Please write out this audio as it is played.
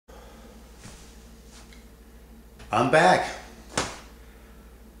I'm back.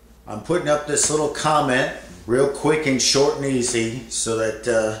 I'm putting up this little comment real quick and short and easy so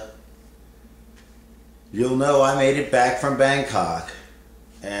that you'll know I made it back from Bangkok.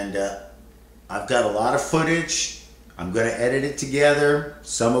 And I've got a lot of footage. I'm going to edit it together.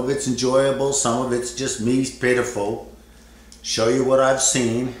 Some of it's enjoyable, some of it's just me pitiful. Show you what I've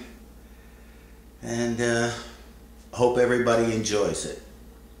seen. And hope everybody enjoys it.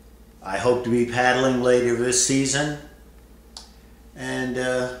 I hope to be paddling later this season. And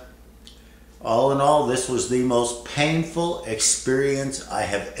all in all, this was the most painful experience I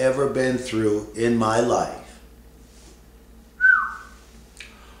have ever been through in my life.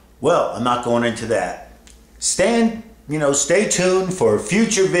 Well, I'm not going into that. Stay tuned for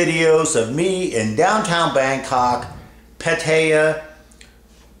future videos of me in downtown Bangkok, Pattaya.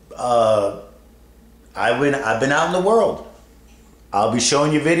 I've been out in the world. I'll be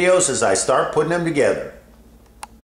showing you videos as I start putting them together.